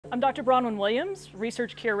I'm Dr. Bronwyn Williams,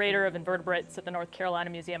 Research Curator of Invertebrates at the North Carolina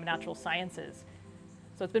Museum of Natural Sciences.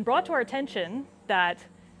 So it's been brought to our attention that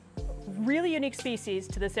really unique species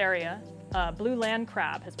to this area, blue land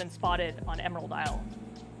crab, has been spotted on Emerald Isle.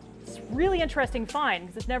 It's a really interesting find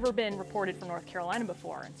because it's never been reported from North Carolina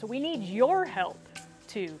before. And so we need your help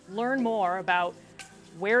to learn more about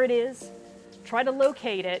where it is, try to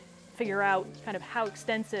locate it, figure out kind of how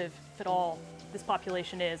extensive, if at all, this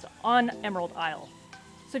population is on Emerald Isle.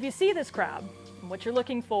 So if you see this crab, what you're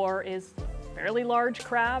looking for is a fairly large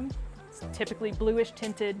crab. It's typically bluish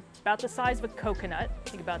tinted. It's about the size of a coconut.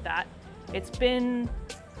 Think about that. It's been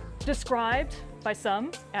described by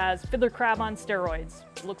some as fiddler crab on steroids.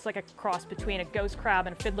 It looks like a cross between a ghost crab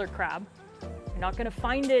and a fiddler crab. You're not going to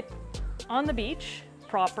find it on the beach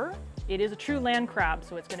proper. It is a true land crab,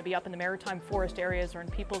 so it's going to be up in the maritime forest areas or in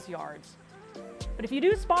people's yards. But if you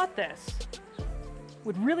do spot this,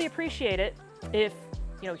 would really appreciate it if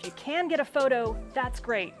if you can get a photo, that's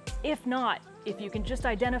great. If not, if you can just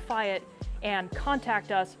identify it and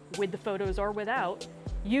contact us with the photos or without,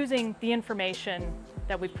 using the information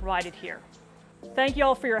that we've provided here. Thank you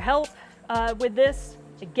all for your help with this.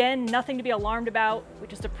 Again, nothing to be alarmed about. We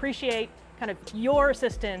just appreciate kind of your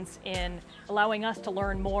assistance in allowing us to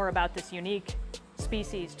learn more about this unique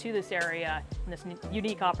species to this area and this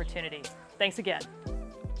unique opportunity. Thanks again.